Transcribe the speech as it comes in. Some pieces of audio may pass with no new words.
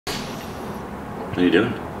What are you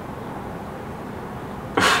doing?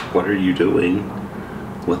 What are you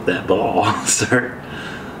doing with that ball, sir?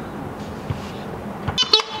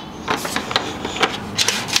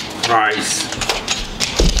 Rice.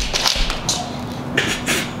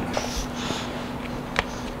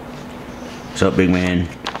 What's up, big man?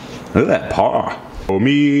 Look at that paw.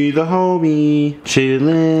 Me the homie,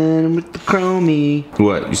 chillin' with the chromie.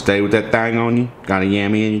 What, you stay with that thing on you? Got a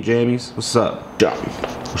yammy in your jammies? What's up, Johnny?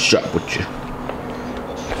 What's up with you?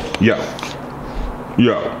 Yo.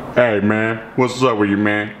 Yo. Hey, man. What's up with you,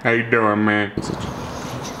 man? How you doing, man?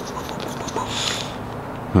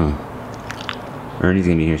 Huh. Ernie's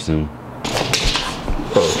gonna be here soon.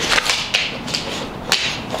 Oh.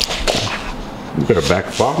 You better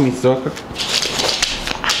back off me, sucker.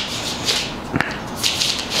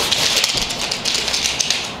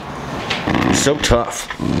 So tough.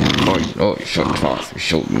 Oh, you're so tough. You're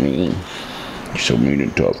so mean. You're so mean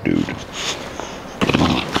and tough, dude.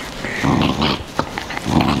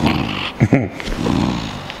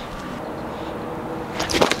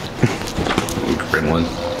 Gremlin.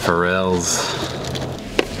 Pharrell's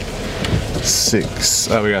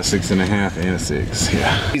 6. Oh, we got 6.5 and a 6.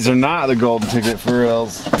 Yeah. These are not the golden ticket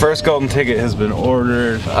Pharrell's. First golden ticket has been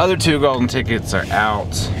ordered. The other 2 golden tickets are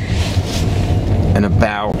out and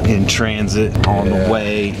about, in transit, on the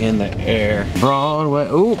way, in the air. Broadway.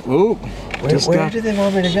 Oop, oop. Where do they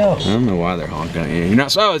want me to go? I don't know why they're honking at you. You're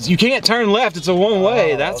not. Oh, you can't turn left. It's a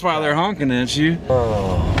one-way. That's why they're honking at you.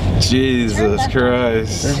 Oh. Jesus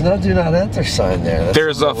Christ. There's no do not enter sign there.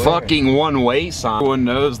 There's a fucking one-way sign. Everyone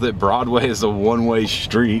knows that Broadway is a one-way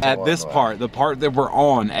street. At this part, the part that we're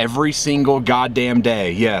on every single goddamn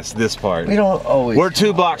day. Yes, this part. We don't always. We're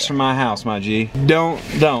 2 blocks from my house, my G. Do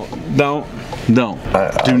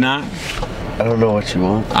not. I don't know what you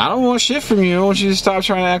want. I don't want shit from you. I want you to stop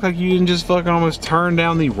trying to act like you didn't just fucking almost turn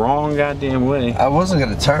down the wrong goddamn way. I wasn't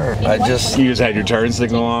gonna turn. You just had your turn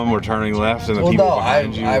signal on. We're turning left, and the people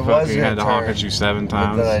behind you fucking had to honk at you 7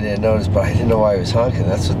 times. But then I didn't notice, but I didn't know why he was honking.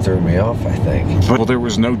 That's what threw me off, I think. Well, there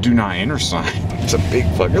was no do not enter sign. It's a big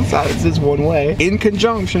fucking sign. It says one way. In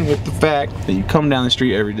conjunction with the fact that you come down the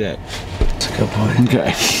street every day. That's a good point.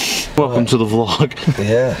 Okay. Welcome to the vlog.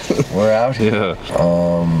 Yeah, we're out here.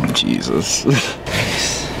 Yeah. Jesus.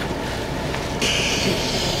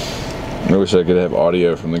 I wish I could have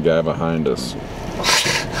audio from the guy behind us.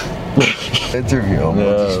 Interview him,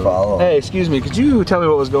 we'll just follow. Hey, excuse me, could you tell me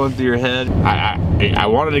what was going through your head? I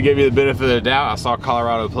wanted to give you the benefit of the doubt. I saw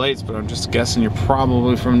Colorado plates, but I'm just guessing you're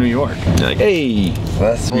probably from New York. You're like, hey.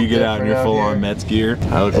 That's you get out in your full-on Mets gear.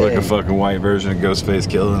 I look like a fucking white version of Ghostface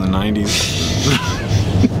Killer in the 90s.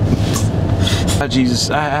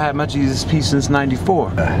 I had my Jesus piece since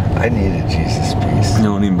 '94. I need a Jesus piece. You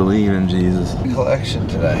don't even believe in Jesus. Collection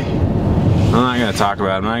today. I'm not gonna talk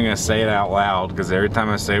about it. I'm not gonna say it out loud because every time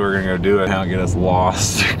I say we're gonna go do it, it'll get us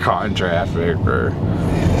lost, caught in traffic, or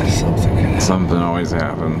something always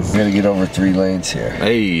happens. I'm gonna get over 3 lanes here.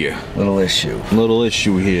 Hey, little issue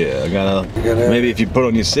here. I gotta maybe if you put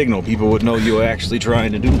on your signal, people would know you were actually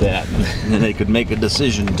trying to do that, and they could make a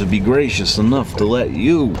decision to be gracious enough to let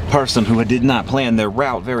you, person who did not plan their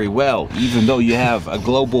route very well, even though you have a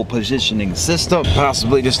global positioning system,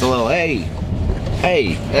 possibly just a little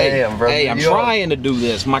Hey, I'm trying to do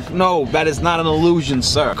this. No, that is not an illusion,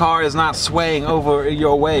 sir. Car is not swaying over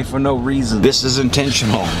your way for no reason. This is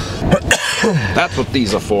intentional. That's what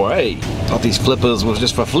these are for. Hey, thought these flippers was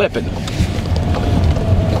just for flipping.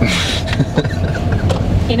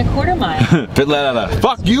 In a quarter mile.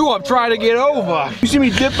 Fuck you, I'm trying to get over. You see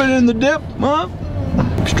me dipping in the dip, huh?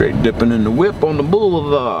 Straight dipping in the whip on the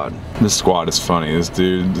boulevard. This squad is funny. This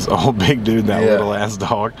dude, this old big dude, that little ass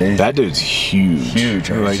dog. That dude's huge.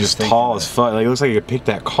 Like just tall as fuck. Like it looks like he could pick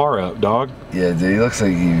that car up, dog. Yeah, dude, he looks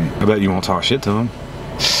like he. I bet you won't talk shit to him.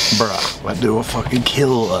 Bruh, that dude will fucking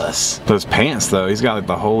kill us. Those pants though, he's got like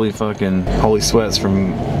the holy sweats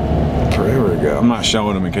from forever ago. I'm not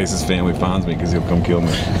showing him in case his family finds me because he'll come kill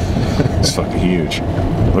me. He's fucking huge.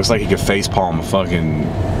 Looks like he could facepalm a fucking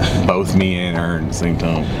both me and her at the same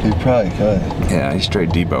time. He probably could. Yeah, he's straight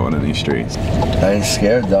depoting in these streets. I ain't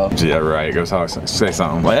scared though. Yeah, right. Go talk, say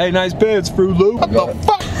something. Like, hey, nice pants, Fruit Loop. What the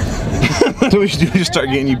fuck? So we should just start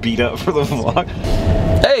getting you beat up for the vlog.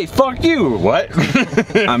 Hey, fuck you. What?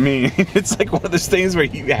 I mean, it's like one of those things where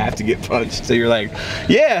you have to get punched. So you're like,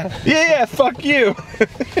 yeah, fuck you.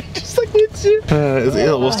 Just like it's you.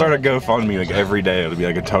 We'll start a GoFundMe like every day. It'll be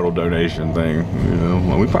like a total donation thing. You know,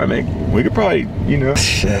 well, we could probably, you know,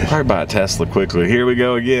 probably buy a Tesla quickly. Here we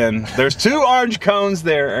go again. There's 2 orange cones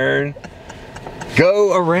there, Ern.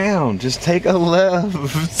 Go around. Just take a left.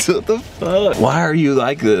 What the fuck? Why are you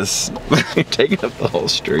like this? You're taking up the whole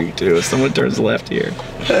street too. If someone turns left here.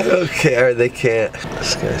 I don't care. They can't.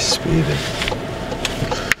 This guy's speeding.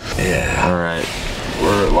 Yeah. All right,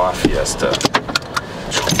 we're at La Fiesta.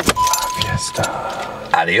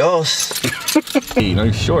 Adios. Hey,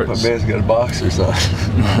 no shorts. My man's got boxers on.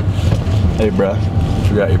 Hey, bruh.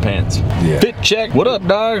 Forgot your pants. Yeah. Fit check. What up,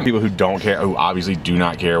 dog? People who don't care, who obviously do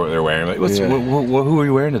not care what they're wearing. Like, who are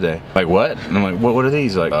you wearing today? Like, what? And I'm like, what are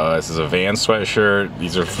these? Like, this is a Vans sweatshirt.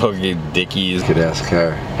 These are fucking Dickies. Good ass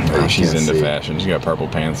car. Oh, she's into fashion. She got purple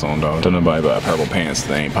pants on, dog. Don't nobody buy purple pants.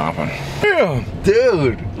 They ain't popping. Yeah.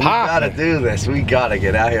 Dude, we gotta do this. We gotta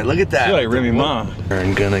get out here. Look at that. You're like Remy Ma.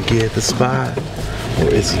 I'm gonna get the spot. Or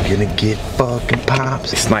is he gonna get fucking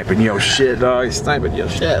pops? He's sniping your shit, dog. He's sniping your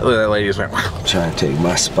shit. Look at that lady just went, wow. Trying to take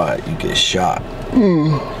my spot, you get shot.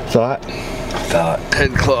 Thought.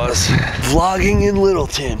 Head claws. Vlogging in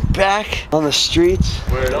Littleton. Back on the streets.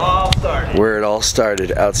 Where it all started. Where it all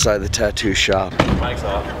started, outside the tattoo shop. Mic's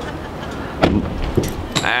off.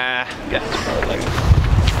 Yeah, probably like.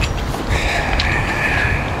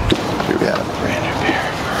 Here we have a brand new pair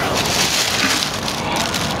of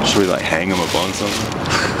Pharrell. Should we like hang them up on something?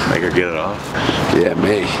 Make her get it off? Yeah,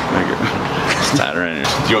 me. Make her. It's tight around here. Do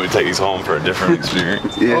you want me to take these home for a different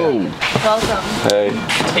experience? Yeah. Oh. Welcome. Hey.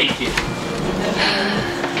 Take it.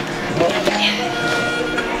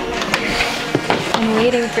 I'm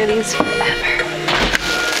waiting for these forever.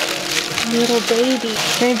 Little baby.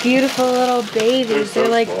 They're beautiful little babies. They're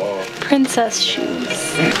like princess shoes.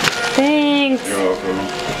 Thanks. You're welcome.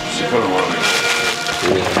 She put them on me.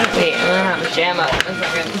 Wait, I'm gonna have a jam up.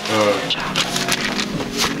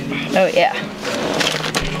 Oh yeah.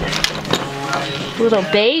 Little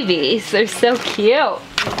babies. They're so cute.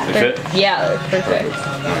 They fit? Yeah, they're perfect.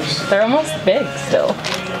 Nice. They're almost big still.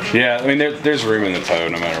 Yeah, I mean, there's room in the toe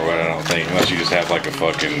no matter what, I don't think. Unless you just have like a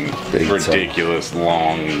fucking Big ridiculous,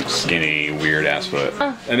 long, skinny, weird ass foot.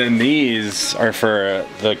 And then these are for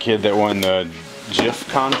the kid that won the GIF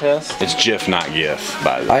contest. It's GIF, not GIF,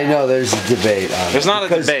 by the way. I know there's a debate on it. There's not a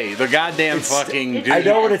because debate. The goddamn fucking dude. I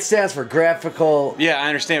know what it stands for. Graphical. Yeah, I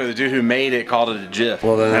understand, but the dude who made it called it a GIF.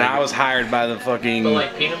 Well, then and I was hired by the fucking...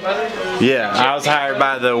 Like peanut butter? Yeah, I was hired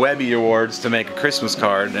by the Webby Awards to make a Christmas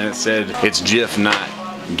card, and it said, it's GIF, not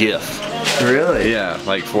GIF. Really? Yeah,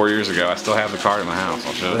 like 4 years ago. I still have the card in my house.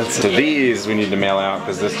 I'll show it. So these we need to mail out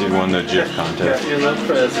because this dude won the GIF contest.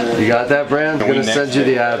 You got that, Brand? I'm gonna send you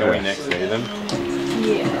the Can we address. next day them?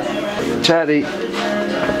 Chatty.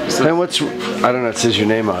 And what's, I don't know, it says your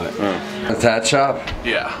name on it. A tat shop?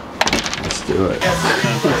 Yeah. Let's do it.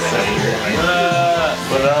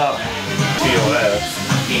 What up? TOS.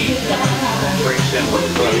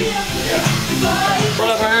 What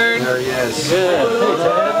up, Bird? There he is. Good.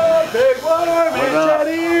 Big one, man,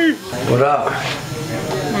 Teddy. What up?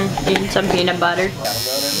 Eating some peanut butter.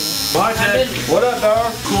 Hi, Ted. What up,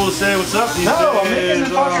 dog? Cool to say what's up these days. I'm making the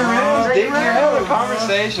fucking rounds. You're having a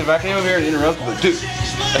conversation. If I came over here and interrupted the dude,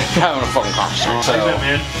 having a fucking conversation. How you been,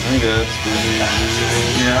 man? I'm good.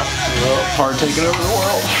 Yeah. Well, hard taking over the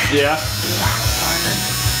world. Yeah.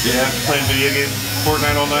 Yeah, playing video games,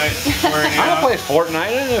 Fortnite all night. I don't play Fortnite. I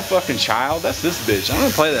ain't a fucking child. That's this bitch. I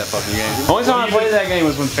don't play that fucking game. The only time I played that game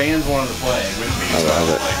was when fans wanted to play with me. I love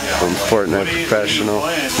it. I'm Fortnite professional.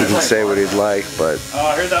 He can say what he'd like, but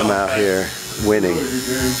I'm out here winning.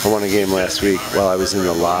 I won a game last week while I was in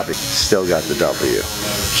the lobby. Still got the W.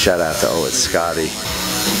 Shout out to OhItsTeddy.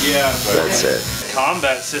 Yeah. That's it.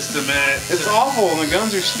 Combat system in it. It's awful, and the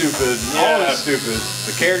guns are stupid. All Yeah. is stupid.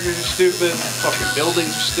 The characters are stupid. Fucking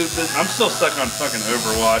buildings are stupid. I'm still stuck on fucking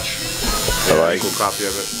Overwatch. I like Cool copy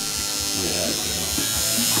of it.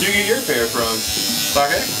 Who you get your pair from?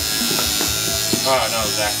 StockX? Oh no,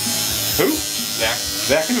 Zach. Who? Zach.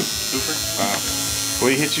 Zach who? Hooper. Wow.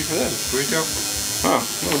 What did he hit you for this? Retail? Oh,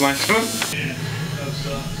 that was nice.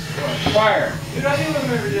 Fire. Dude, I deal with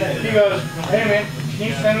him every day. He goes, hey man, can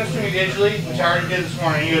you send this to me digitally? Which I already did this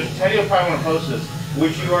morning. He goes, Teddy will probably want to post this,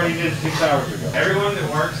 which you already did 6 hours ago. Everyone that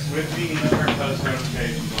works with me can turn post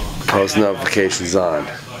notifications on. post notifications on.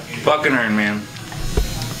 Fucking Iron Man.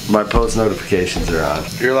 My post notifications are on.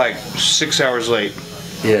 You're like 6 hours late.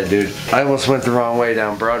 Yeah, dude. I almost went the wrong way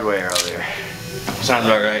down Broadway earlier. Sounds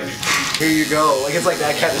about right. Here you go. Like it's like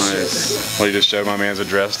that kind of Nice. Well, you just showed my man's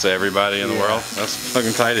address to everybody in the world. That's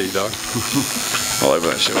fucking tidy, dog. All over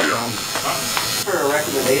that shit. For a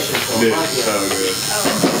recommendation from Dude, so good.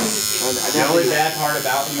 The only bad part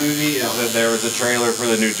about the movie is that there was a trailer for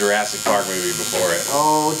the new Jurassic Park movie before it.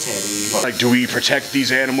 Oh, Teddy. Like, do we protect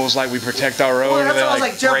these animals like we protect our own? Well, that's Or they, what I was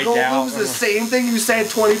like, Jeff break out? Goldblum's the same thing you said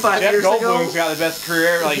 25 years ago. Jeff Goldblum's got the best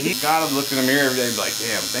career. Like, he gotta look in the mirror every day and be like,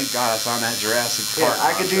 damn, thank God I saw that Jurassic Park. Yeah,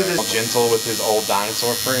 I could do this. Gentle with his old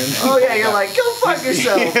dinosaur friend. Oh yeah, you're like, go fuck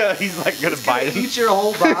yourself. Yeah, he's like gonna bite him. Eat your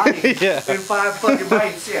whole body Yeah. in 5 fucking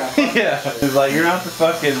bites. Yeah. Yeah. He's like, you're not the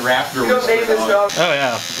fucking raptor. You don't name this dog. Oh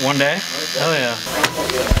yeah, one day. Oh yeah.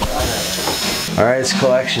 All right, it's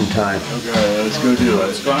collection time. Okay, let's go do it.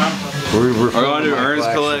 What's going on? We're going to do my Ernest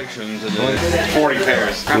collection. collection today. 40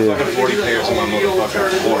 pairs. I'm fucking 40 pairs on my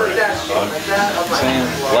motherfucking floor.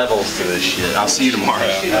 Levels to this shit. I'll see you tomorrow.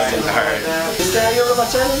 Alright. Is Daddy over my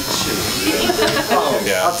channel? Oh,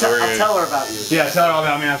 Yeah, I'll, so we're I'll gonna- tell her about you. Yeah, tell her all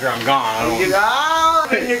about me after I'm gone. I don't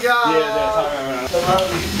You go.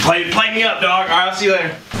 Play me up, dog. Alright, I'll see you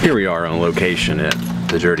later. Here we are on location at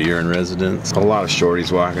the Dirty Urine residence. A lot of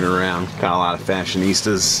shorties walking around. Got a lot of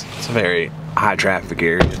fashionistas. It's a very high traffic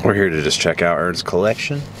area. We're here to just check out Ern's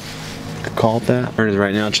collection. Could call it that. Ern is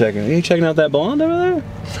right now checking. Are you checking out that blonde over there?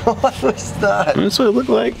 What was that? That's what it looked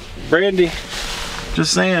like. Brandy.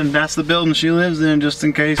 Just saying, that's the building she lives in, just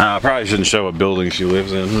in case. I probably shouldn't show what building she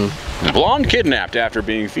lives in. Blonde kidnapped after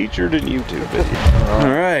being featured in YouTube video.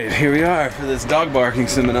 Alright, here we are for this dog barking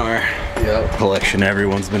seminar. Yep. Collection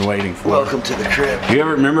everyone's been waiting for. Welcome to the crib. Do you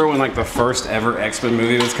ever remember when like the first ever X-Men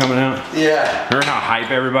movie was coming out? Yeah. Remember how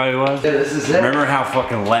hype everybody was? Yeah, this is it. Remember how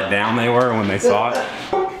fucking let down they were when they saw it?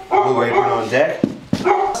 Blue apron on deck.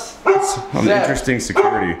 It's an interesting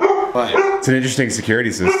security. What? It's an interesting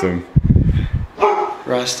security system.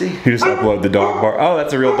 Rusty? You just upload the dog bar. Oh,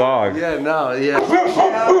 that's a real dog. Yeah, no, yeah.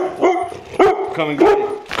 Come and get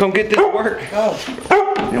it. Come get this work.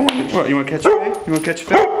 You want to catch a fade? You want to catch a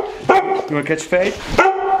fade? You want to catch a fade?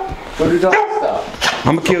 Go do dog stuff.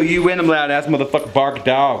 I'm gonna kill you and them loud ass motherfucker bark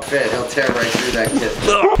dog. Fit, he'll tear right through that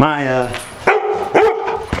kid. My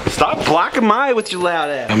stop blocking my with your loud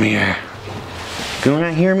ass. Come here. Can you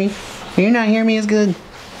not hear me? Can you not hear me as good?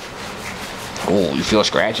 Oh, you feel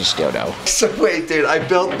scratchy still though. So wait, dude, I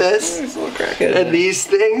built this, and these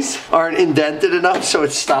things aren't indented enough, so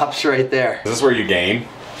it stops right there. Is this where you game?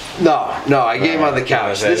 No, I game on the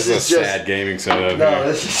couch. This is just a sad gaming setup. No,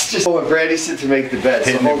 this is just. Oh, and Brandy said to make the bed.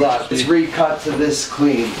 So hold on, let's recut to this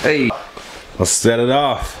clean. Hey, let's set it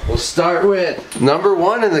off. We'll start with number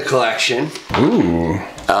 1 in the collection. Ooh.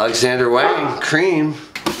 Alexander Wang Cream.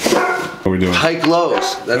 What are we doing? Hike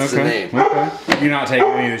Lows. That's the name. Okay. You're not taking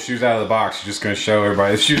any of the shoes out of the box. You're just gonna show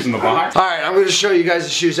everybody the shoes in the box. All right, I'm going to show you guys the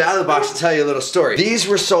shoes out of the box and tell you a little story. These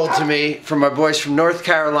were sold to me from my boys from North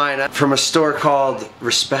Carolina from a store called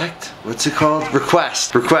Respect. What's it called?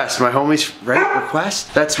 Request. Request. My homies, right?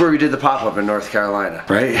 Request? That's where we did the pop-up in North Carolina,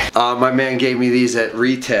 right? My man gave me these at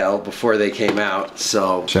retail before they came out,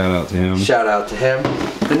 so Shout out to him. shout out to him.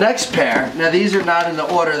 The next pair, now these are not in the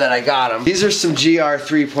order that I got them. These are some GR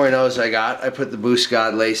 3.0s I got. I put the Boost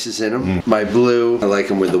God laces in them. My blue, I like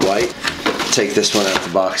them with the white. Take this one out the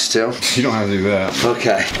box too. You don't have to do that.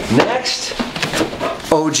 Okay. Next,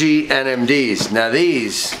 OG NMDs. Now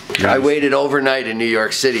these, I waited overnight in New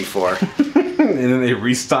York City for. And then they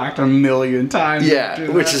restocked a million times. Yeah,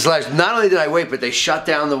 which is like, not only did I wait, but they shut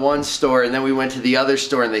down the one store, and then we went to the other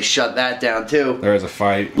store and they shut that down too. There was a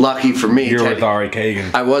fight. Lucky for me, You're Teddy. with Ari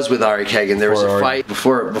Kagan. I was with Ari Kagan. There was a fight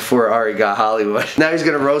before Ari got Hollywood. Now he's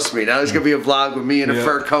gonna roast me. Now there's gonna be a vlog with me in a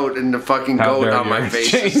fur coat and a fucking goat on my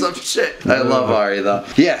face or some shit. I love Ari though.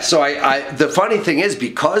 Yeah, so the funny thing is,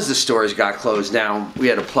 because the stores got closed down, we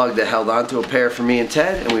had a plug that held onto a pair for me and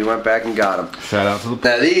Ted, and we went back and got them. Shout out to the.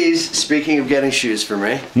 Now these, speaking of getting shoes for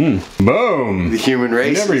me, Boom. the human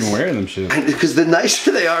race. You never even wearing them shit. Because the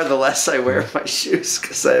nicer they are, the less I wear my shoes.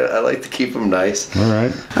 Because I like to keep them nice. All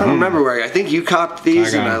right. I don't remember where. I think you copped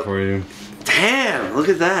these. I got them for you. Damn, look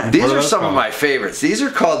at that. These are some of my favorites. These are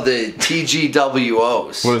called the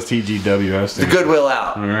TGWOs. What does TGWS The Goodwill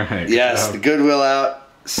Out. All right. Yes, the Goodwill Out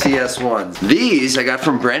CS1s. These I got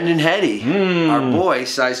from Brendan Hetty, our boy,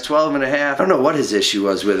 size 12 and a half. I don't know what his issue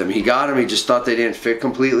was with them. He got them, he just thought they didn't fit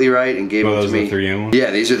completely right and gave them to me. Those are the 3M ones?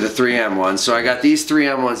 Yeah, these are the 3M ones. So I got these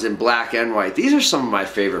 3M ones in black and white. These are some of my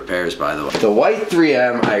favorite pairs, by the way. The white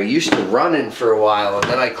 3M I used to run in for a while, and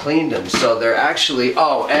then I cleaned them. So they're actually,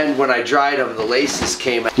 oh, and when I dried them, the laces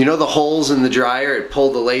came out. You know the holes in the dryer? It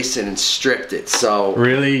pulled the lace in and stripped it, so.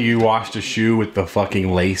 Really? You washed a shoe with the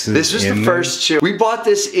fucking laces This was the first shoe. We bought this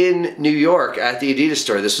this in New York at the Adidas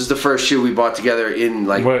store. This was the first shoe we bought together in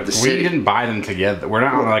like the city. We didn't buy them together. We're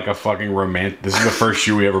not on like a fucking romantic. This is the first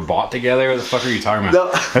shoe we ever bought together. What the fuck are you talking about?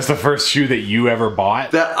 No. That's the first shoe that you ever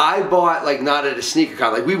bought? That I bought, like, not at a sneaker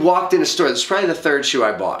con. Like, we walked in a store. This is probably the third shoe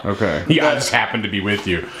I bought. Okay. Yeah, I just happened to be with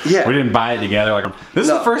you. Yeah. We didn't buy it together. Like, this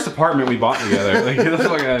is the first apartment we bought together. Like, get the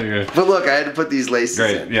fuck out of here. But look, I had to put these laces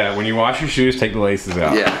Great. in. Yeah, when you wash your shoes, take the laces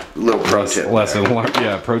out. Yeah, little pro tip. Lesson.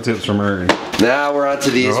 Yeah, pro tips from Ernie. Now we're on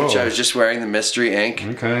to these, which Oh. I was just wearing, the Mystery Ink.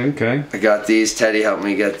 Okay. I got these. Teddy helped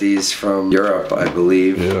me get these from Europe, I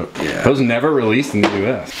believe. Yeah. Those never released in the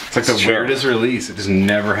US. It's like the It's true. weirdest release. It just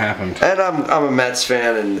never happened. And I'm a Mets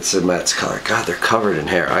fan, and it's a Mets color. God, they're covered in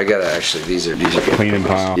hair. I gotta actually, these are Clean and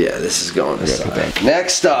pile. Yeah, this is going gotta put aside. that.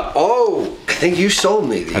 Next up, oh, I think you sold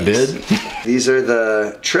me these. I did? These are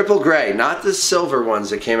the triple gray, not the silver ones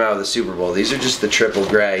that came out of the Super Bowl. These are just the triple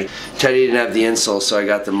gray. Teddy didn't have the insole, so I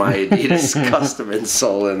got the My Adidas custom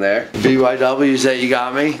insole in there. BYWs that you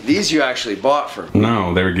got me. These you actually bought for me.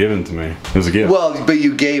 No, they were given to me. It was a gift. Well, but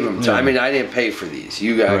you gave them to. Yeah. I mean, I didn't pay for these.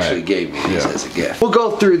 You actually Right. gave me these Yeah. as a gift. We'll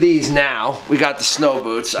go through these now. We got the snow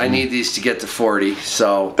boots. I need these to get to 40,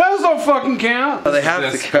 so. Those don't fucking count. Oh, they have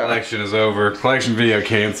this to count. collection is over. Collection video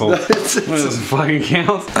canceled. It's- What doesn't fucking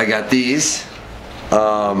count? I got these.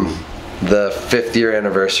 The 5th year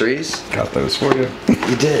anniversaries. Got those for you.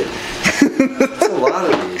 You did. That's a lot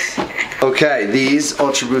of these. Okay, these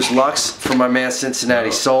Ultra Boost Luxe from my man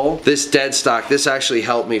Cincinnati Soul. This dead stock, this actually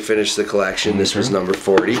helped me finish the collection. This was number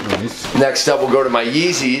 40. Nice. Next up, we'll go to my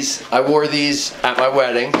Yeezys. I wore these at my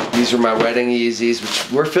wedding. These were my wedding Yeezys,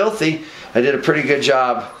 which were filthy. I did a pretty good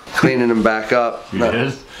job cleaning them back up. You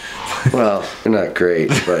did? Well, they're not great,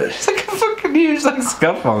 but. It's like a fucking huge like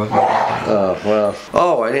scuff on it. Oh, well.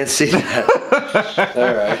 Oh, I didn't see that.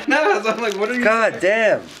 All right. No, I'm like, what are you? God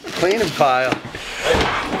damn. Cleaning pile.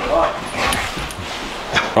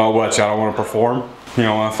 Oh, what? Y'all don't want to perform? You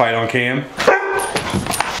don't want to fight on cam?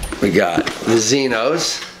 We got the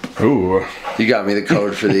Xenos. Ooh. You got me the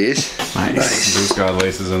code for these. Nice. Boost got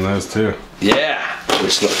laces in those too. Yeah.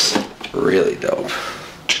 Which looks really dope.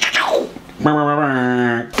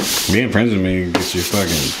 Being friends with me gets you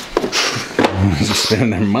fucking just spending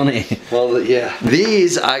their money. Well, yeah.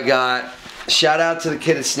 These I got. Shout out to the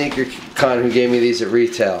kid at Sneaker Con who gave me these at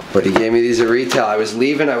retail. But he gave me these at retail. I was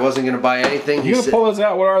leaving. I wasn't going to buy anything. You gonna pull those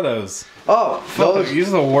out? What are those? Oh, those. These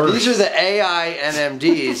are the worst. These are the AI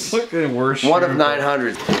NMDs. Look at the worst. One of shoe.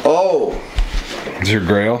 900. Oh. Is your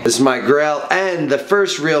Grail? This is my Grail and the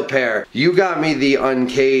first real pair. You got me the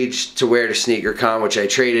Uncaged to wear to Sneaker Con, which I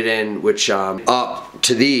traded in, which up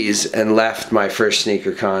to these and left my first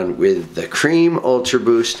Sneaker Con with the Cream Ultra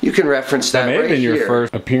Boost. You can reference that That may right have been your here.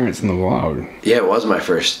 first appearance in the vlog. Yeah, it was my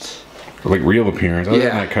first. Like real appearance. Other Yeah.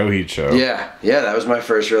 than that Coheed show. Yeah, that was my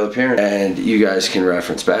first real appearance. And you guys can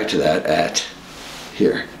reference back to that at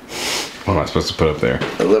here. What am I supposed to put up there?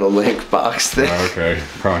 A little link box thing. Oh, okay.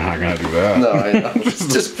 Probably not gonna do that. No, I know.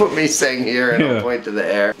 Just put me saying here and Yeah. I'll point to the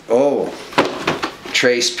air. Oh,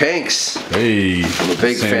 Trace Pinks. Hey. I'm a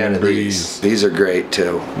big fan of these. These are great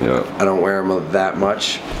too. Yeah. I don't wear them that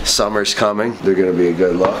much. Summer's coming. They're gonna be a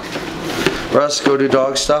good look. Russ, go do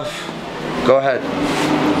dog stuff. Go ahead.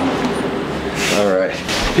 All right.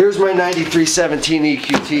 Here's my 9317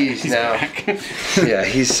 EQTs now. Yeah,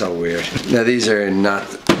 he's so weird. Now these are in not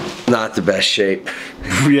the best shape.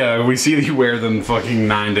 Yeah, we see that you wear them fucking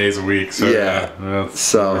 9 days a week. So Yeah. that's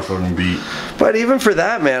So- fucking beat. But even for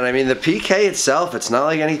that, man, I mean, the PK itself, it's not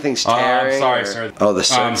like anything's tearing. I'm sorry, or- sir. Oh, the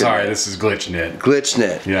I'm sorry. Circuit. This is glitch knit. Glitch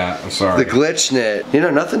knit. Yeah, I'm sorry. The glitch knit, you know,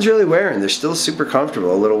 nothing's really wearing. They're still super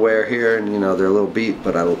comfortable. A little wear here, and you know, they're a little beat,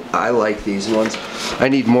 but I like these ones. I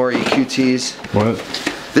need more EQTs. What?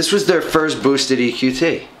 This was their first boosted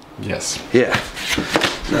EQT. Yes. Yeah.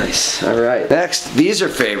 Nice. All right. Next, these are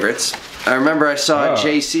favorites. I remember I saw Oh.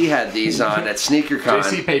 JC had these on at SneakerCon.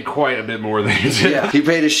 JC paid quite a bit more than you did. Yeah, he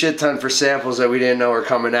paid a shit ton for samples that we didn't know were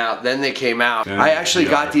coming out. Then they came out. Yeah, I actually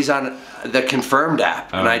yeah. got these on the Confirmed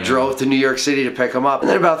app, and I yeah. drove to New York City to pick them up. And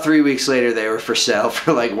then about 3 weeks later, they were for sale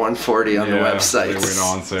for like $140 on the website. They went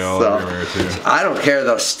on sale So, everywhere too. I don't care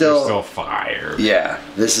though. They're Still, still fire. yeah,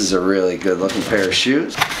 this is a really good looking pair of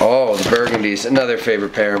shoes. Oh, the Burgundies, another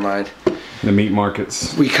favorite pair of mine. The meat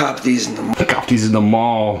markets. We copped these in the mall. I got these in the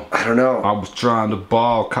mall. I don't know. I was trying to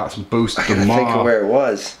ball, caught some boost I at the gotta think of mall. where it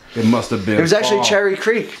was. It must have been. It was actually fall. Cherry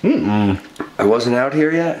Creek. I wasn't out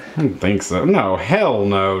here yet. I don't think so. No, hell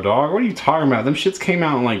no, dog. What are you talking about? Them shits came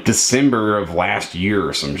out in like December of last year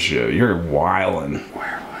or some shit. You're wildin'.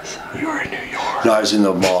 Where was I? You were in New York. No, I was in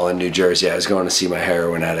the mall in New Jersey. I was going to see my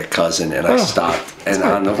heroin addict cousin, and I stopped. And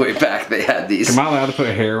on the way back, they had these. Am I allowed to put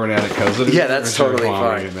a heroin addict cousin in? Yeah, that's totally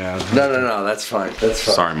fine. No, that's fine. That's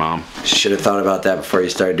fine. Sorry, Mom. Should have thought about that before you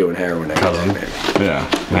started doing heroin. Cousin. Yeah,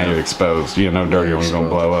 now you're exposed. You know, dirty one's gonna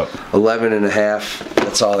blow up. 11 and a half.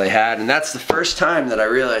 That's all they had, and that's the first time that I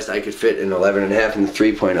realized I could fit an 11 and a half in the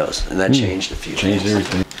 3.0s, and that changed a few things.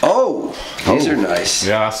 Everything. Oh, these are nice.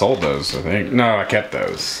 Yeah, I sold those, I think. No, I kept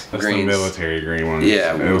those. That's Greens. the military green ones.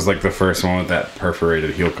 Yeah. It was like the first one with that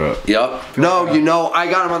perforated heel cut. Yep. No, you know, I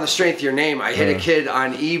got them on the strength of your name. I hit a kid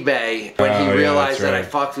on eBay. When he realized that I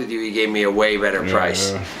fucked with you, he gave me a way better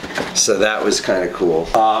price. Yeah. So that was kind of cool.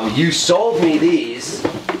 You sold me these.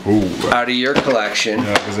 Ooh. Out of your collection.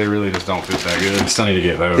 Yeah, because they really just don't fit that good. Still need to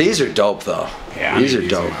get those. These are dope though. Yeah, these are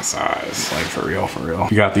dope. My size, like for real, for real.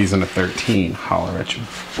 You got these in a 13. Holler at you,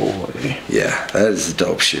 boy. Yeah, that is a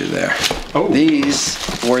dope shoe there. Oh.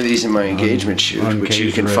 Wore these in my engagement shoes, which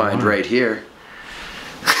you can find right here.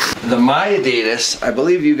 The My Adidas, I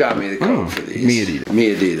believe you got me the code for these. Me Adidas.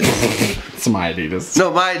 Me Adidas. It's My Adidas.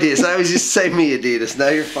 No, My Adidas. I always used to say Me Adidas. Now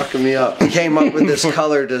you're fucking me up. I came up with this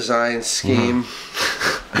color design scheme.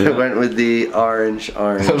 I went with the orange.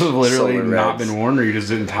 Those have literally not been worn, or you just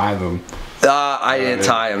didn't tie them? I didn't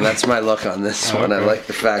tie them. That's my look on this one. I like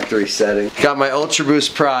the factory setting. Got my Ultra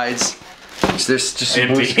Boost Prides. There's just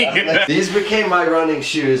these became my running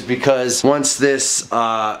shoes because once this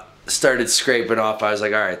started scraping off, I was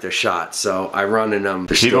like, all right, they're shot. So I run in them.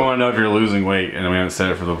 You don't want to know if you're losing weight, and we haven't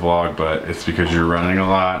said it for the vlog, but it's because you're running a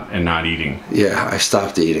lot and not eating. Yeah, I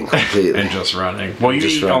stopped eating completely. And just running. Well, you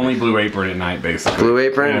eat only Blue Apron at night, basically. Blue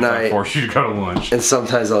Apron at night. I force you to go to lunch. And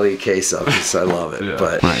sometimes I'll eat queso because I love it. Yeah.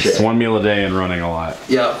 But nice. It's one meal a day and running a lot.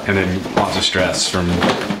 Yep. And then lots of stress from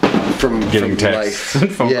getting texts life.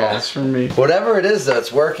 and phone calls from me. Whatever it is, though,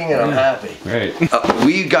 it's working and I'm happy. Great.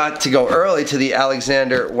 We got to go early to the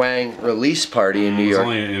Alexander Wang release party in New York. It was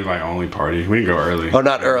only an invite-only party. We didn't go early. Oh,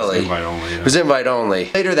 not early. It was invite-only. Yeah. It was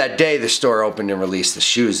invite-only. Later that day, the store opened and released the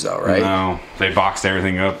shoes, though, right? No, they boxed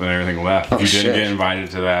everything up and everything left. If you didn't get invited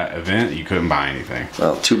to that event, you couldn't buy anything.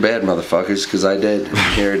 Well, too bad, motherfuckers, because I did.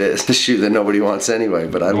 Here it is. The shoe that nobody wants anyway,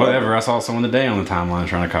 but I Whatever. I saw someone today on the timeline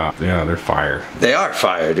trying to cop. Yeah, they're fire. They are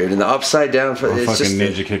fire, dude. And the upside down for it's fucking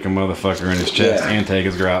ninja kick a motherfucker in his chest and take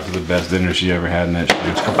his girl out to the best dinner she ever had in that shoe.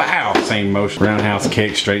 Kabow! Same motion. Roundhouse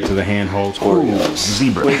kick straight to the handholds. Oreos.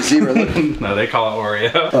 Zebra. Wait, zebra. No, they call it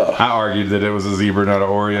Oreo. Oh. I argued that it was a zebra, not an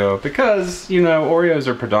Oreo, because, you know, Oreos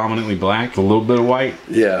are predominantly black with a little bit of white.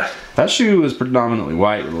 Yeah. That shoe is predominantly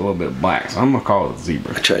white with a little bit of black, so I'm gonna call it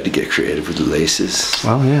zebra. I tried to get creative with the laces.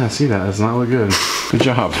 Well, yeah, I see that. That's not look good. Good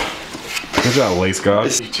job. Good job, lace god. You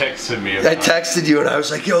texted me about I texted you and I was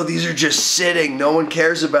like, yo, these are just sitting. No one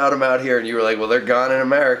cares about them out here. And you were like, well, they're gone in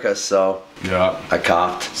America, so. Yeah. I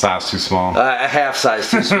copped. Size too small. A half size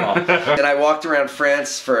too small. And I walked around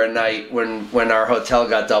France for a night when our hotel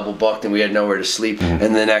got double booked and we had nowhere to sleep.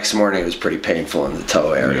 And the next morning it was pretty painful in the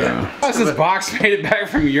toe area. Yeah. This box made it back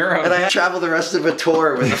from Europe. And I traveled the rest of a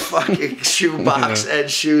tour with a fucking shoe box and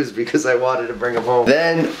shoes because I wanted to bring them home.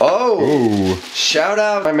 Then, shout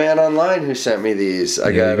out my man online who sent me these.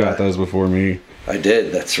 You got those before me. I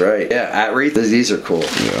did, that's right. Yeah, at Reith, these are cool.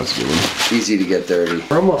 Yeah, that's good one. Easy to get dirty.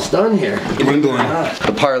 We're almost done here. Dwindling.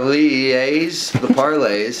 The parlays.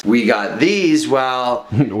 We got these while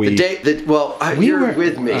you were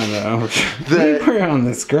with me. I know. We were on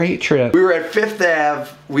this great trip. We were at Fifth Ave.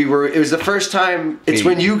 It was the first time. It's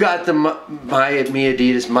when you got the my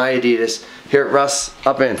Adidas. Here, Russ,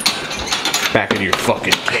 up in. Back in your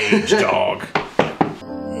fucking cage, dog.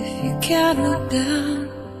 If you can't look down.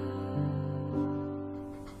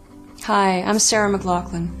 Hi, I'm Sarah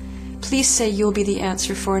McLaughlin. Please say you'll be the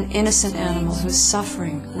answer for an innocent animal who is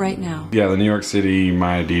suffering right now. Yeah, the New York City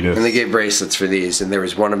My Adidas. And they gave bracelets for these, and there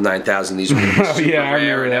was one of 9,000. These were super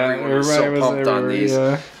rare, and everyone was so pumped on these.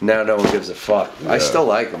 Now no one gives a fuck. I still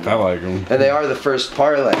like them. I like them. And they are the first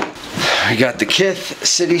parlay. I got the Kith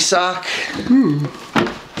City sock.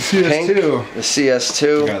 CS2. The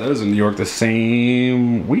CS2. Got those in New York the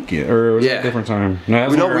same weekend, or was it a different time? No,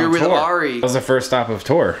 we were with Ari. That was the first stop of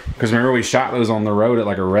tour. Because remember we shot those on the road at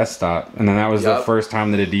like a rest stop, and then that was the first time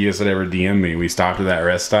that Adidas had ever DM'd me. We stopped at that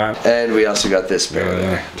rest stop. And we also got this pair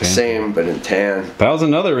there. Same, but in tan. That was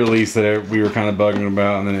another release that we were kind of bugging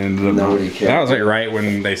about, and then it ended up. Nobody cared. That was like right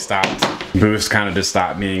when they stopped. Boost kind of just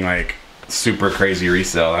stopped being like super crazy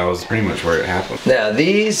resale. That was pretty much where it happened. Now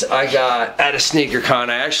these I got at a sneaker con.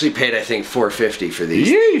 I actually paid I think $4.50 for these.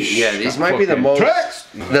 Yeesh. Yeah, these might be the most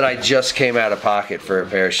that I just came out of pocket for a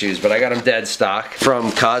pair of shoes, but I got them dead stock from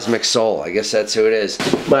Cosmic Soul. I guess that's who it is.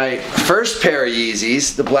 My first pair of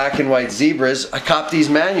Yeezys, the black and white zebras, I copped these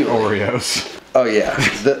manually. Oreos. Oh yeah,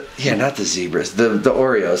 not the zebras, the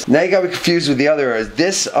Oreos. Now you got me confused with the other Oreos.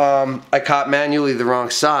 This I caught manually the wrong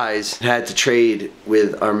size. Had to trade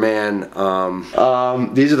with our man.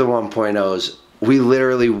 These are the 1.0s. We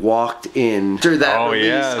literally walked in through that. Oh release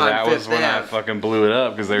yeah, on that was Fifth when I Ave. fucking blew it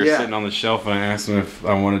up because they were Yeah. sitting on the shelf and I asked them if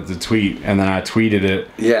I wanted to tweet, and then I tweeted it.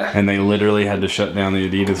 Yeah. And they literally had to shut down the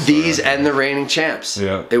Adidas store. These and the Reigning Champs.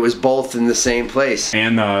 Yeah. It was both in the same place.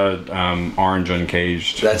 And the orange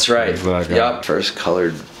uncaged. That's right. That's what I got. Yup. First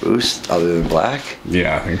colored boost other than black.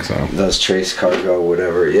 Yeah, I think so. Those Trace Cargo,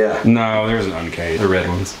 whatever. Yeah. No, there's an uncaged. The red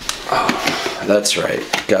ones. That's right.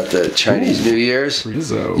 Got the Chinese New Year's.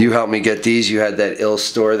 Rizzo. You helped me get these. You had that ill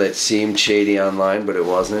store that seemed shady online, but it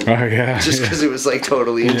wasn't. Oh yeah. Just because it was like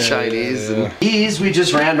totally in Yeah, Chinese. yeah, yeah. And these we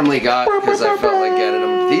just randomly got because I felt like getting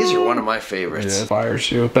them. These are one of my Yeah, favorites. fire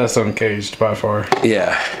shoe. Best uncaged by far.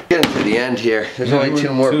 Yeah. Getting to the end here. There's only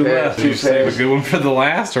two more pairs. left. Did you save a good one for the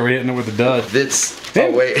last, or are we hitting it with a dud? That's. Oh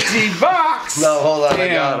wait. Empty box! No, hold on. I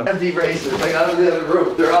Damn. got them. Empty razors. I got them in the other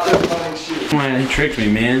room. They're out there buying shoes. Man, he tricked me,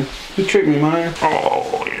 man. He tricked me, man.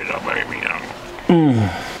 Oh, you're not making me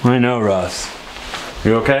I know, Russ.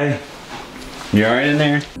 You okay? You alright in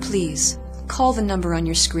there? Please, call the number on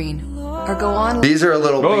your screen. Or go on. These are a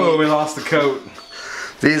little Oh, beat. we lost the coat.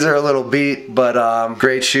 These are a little beat, but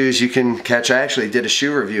great shoes you can catch. I actually did a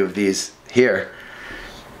shoe review of these here.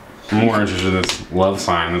 I'm more interested in this love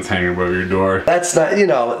sign that's hanging above your door. That's not, you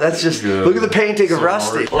know, that's just, Good. look at the painting of So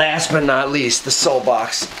Rusty. hard. Last but not least, the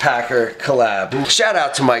Soulbox Packer collab. Shout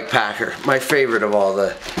out to Mike Packer, my favorite of all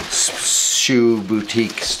the shoe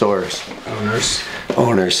boutique stores.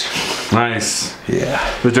 Owners. Nice. Yeah.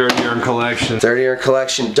 The Dirty Urn collection. 30-year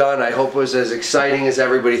collection done. I hope it was as exciting as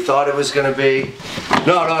everybody thought it was gonna be.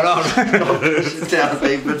 No. Push it down.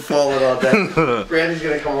 They've been falling all day. Brandy's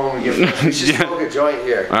gonna come home and get we should smoke a joint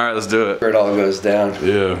here. Alright, let's do it. Where it all goes down.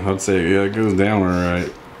 Yeah, I'd say, yeah, it goes down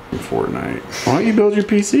alright. Fortnite. Why don't you build your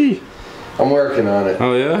PC? I'm working on it.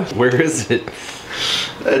 Oh yeah? Where is it?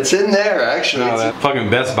 It's in there, actually. No, It's- that fucking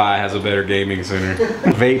Best Buy has a better gaming center.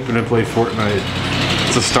 Vape and I play Fortnite.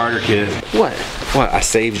 It's a starter kit. What? What? I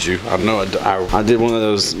saved you. I know I did one of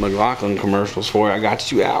those McLaughlin commercials for you. I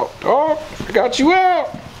got you out. Oh, I got you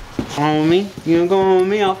out. Go on with me. You know, go on with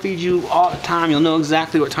me. I'll feed you all the time. You'll know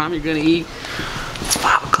exactly what time you're gonna eat. It's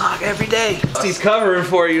 5 o'clock every day. He's covering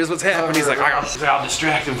for you is what's happening. He's like, I'll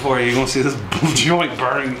distract him for you. You gonna see this joint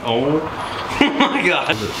burning. Oh my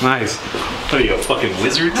God. Nice. What are you, a fucking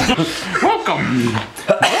wizard? Welcome.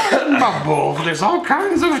 Bubble. There's all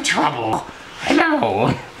kinds of trouble.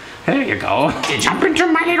 Hello. There you go. You jump into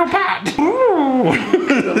my little pot. Ooh.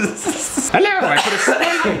 Hello, I put a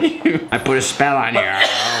spell on you. I put a spell on you.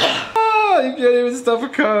 Oh, you can't even stuff a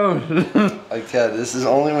code. Okay, this is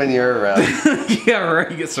only when you're around. Yeah,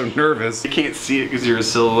 right. You get so nervous. You can't see it because you're a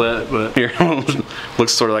silhouette, but here,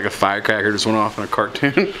 looks sort of like a firecracker just went off in a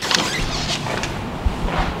cartoon.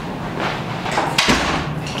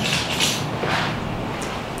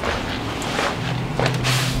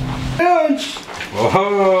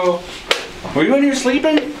 Whoa! Were you in here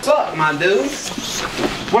sleeping? What's up, my dude?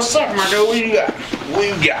 What's up, my dude? What you got? What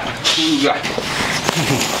you got? What you got?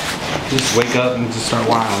 Just wake up and just start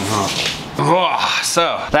wilding, huh? Oh,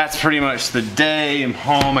 so that's pretty much the day. I'm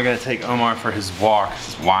home. I gotta take Omar for his walk.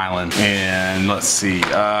 He's wilding. And let's see.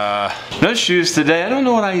 No shoes today. I don't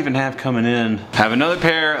know what I even have coming in. Have another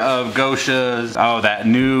pair of Goshas. Oh, that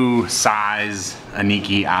new size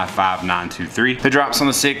Aniki i5-923. The drops on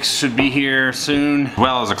the 6 should be here soon, as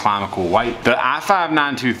well as a Climacool white. The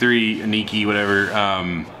i5-923 Aniki, whatever,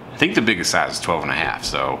 I think the biggest size is 12.5,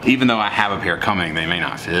 so even though I have a pair coming, they may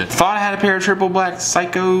not fit. Thought I had a pair of triple black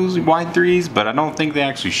Psychos, wide 3s, but I don't think they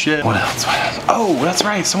actually ship. What else? Oh, that's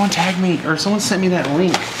right, someone tagged me, or someone sent me that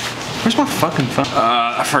link. Where's my fucking phone?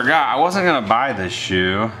 I forgot, I wasn't gonna buy this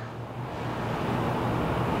shoe,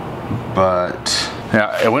 but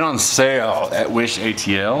yeah, it went on sale at Wish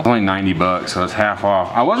ATL. Only 90 bucks, so it's half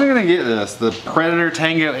off. I wasn't gonna get this, the Predator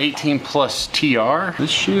Tango 18 Plus TR.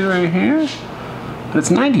 This shoe right here. But it's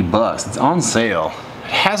 90 bucks, it's on sale.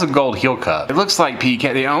 It has a gold heel cup. It looks like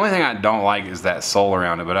PK. The only thing I don't like is that sole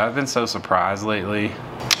around it, but I've been so surprised lately.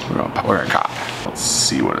 We're gonna cop. Let's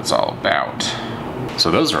see what it's all about. So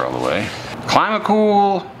those are all the way.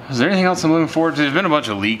 Climacool. Is there anything else I'm looking forward to? There's been a bunch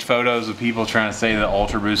of leaked photos of people trying to say the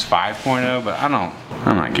Ultra Boost 5.0, but I'm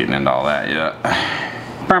not getting into all that yet.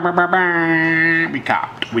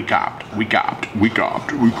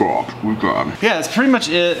 Yeah, that's pretty much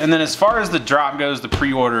it. And then as far as the drop goes, the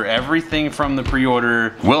pre-order, everything from the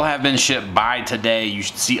pre-order will have been shipped by today. You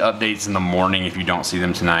should see updates in the morning if you don't see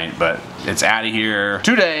them tonight, but it's out of here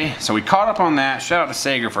today. So we caught up on that. Shout out to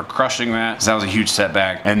Sager for crushing that, because that was a huge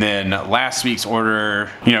setback. And then last week's order,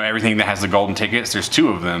 you know, everything that has the golden tickets, there's 2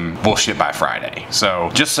 of them, will ship by Friday. So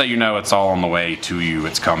just so you know, it's all on the way to you.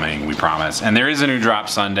 It's coming, we promise. And there is a new drop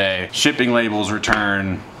Sunday. Shipping labels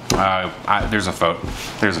return. There's a photo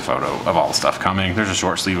of all the stuff coming. There's a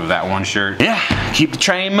short sleeve of that one shirt. Yeah, keep the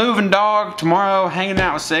train moving, dog. Tomorrow, hanging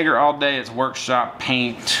out with Sager all day. It's workshop,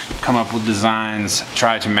 paint, come up with designs,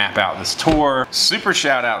 try to map out this tour. Super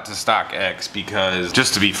shout out to StockX, because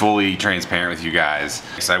just to be fully transparent with you guys,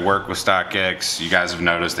 I work with StockX. You guys have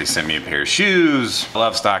noticed they sent me a pair of shoes. I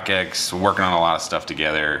love StockX. We're working on a lot of stuff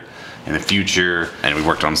together in the future, and we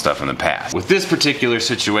worked on stuff in the past. With this particular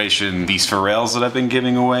situation, these Pharrells that I've been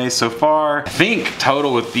giving away so far, I think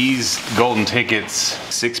total with these golden tickets,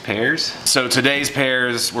 6 pairs. So today's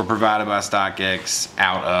pairs were provided by StockX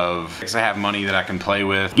out of, because I have money that I can play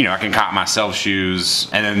with. You know, I can cop myself shoes.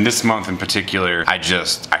 And then this month in particular, I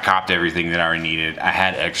copped everything that I already needed. I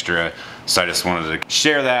had extra. So I just wanted to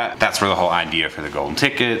share that. That's where the whole idea for the golden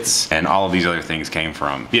tickets and all of these other things came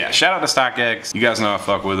from. Yeah, shout out to StockX. You guys know I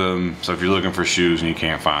fuck with them. So if you're looking for shoes and you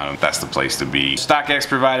can't find them, that's the place to be. StockX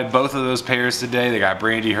provided both of those pairs today. They got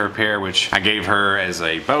Brandy her pair, which I gave her as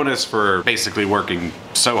a bonus for basically working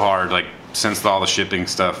so hard, like, since all the shipping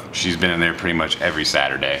stuff, she's been in there pretty much every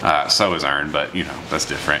Saturday. So is Earn, but you know, that's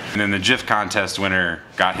different. And then the GIF contest winner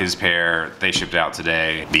got his pair. They shipped out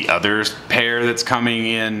today. The other pair that's coming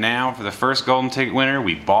in now for the first golden ticket winner,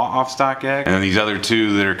 we bought off StockX. And then these other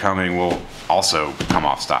 2 that are coming will also come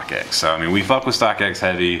off StockX. So I mean, we fuck with StockX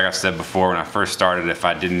heavy. Like I said before, when I first started, if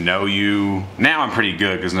I didn't know you, now I'm pretty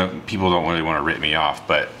good, because people don't really want to rip me off,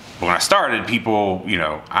 but when I started, people, you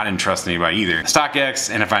know, I didn't trust anybody either.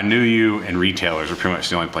 StockX, and if I knew you, and retailers are pretty much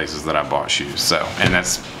the only places that I bought shoes. So, and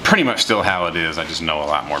that's pretty much still how it is. I just know a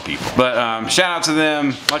lot more people. But shout out to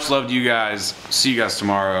them. Much love to you guys. See you guys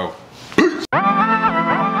tomorrow.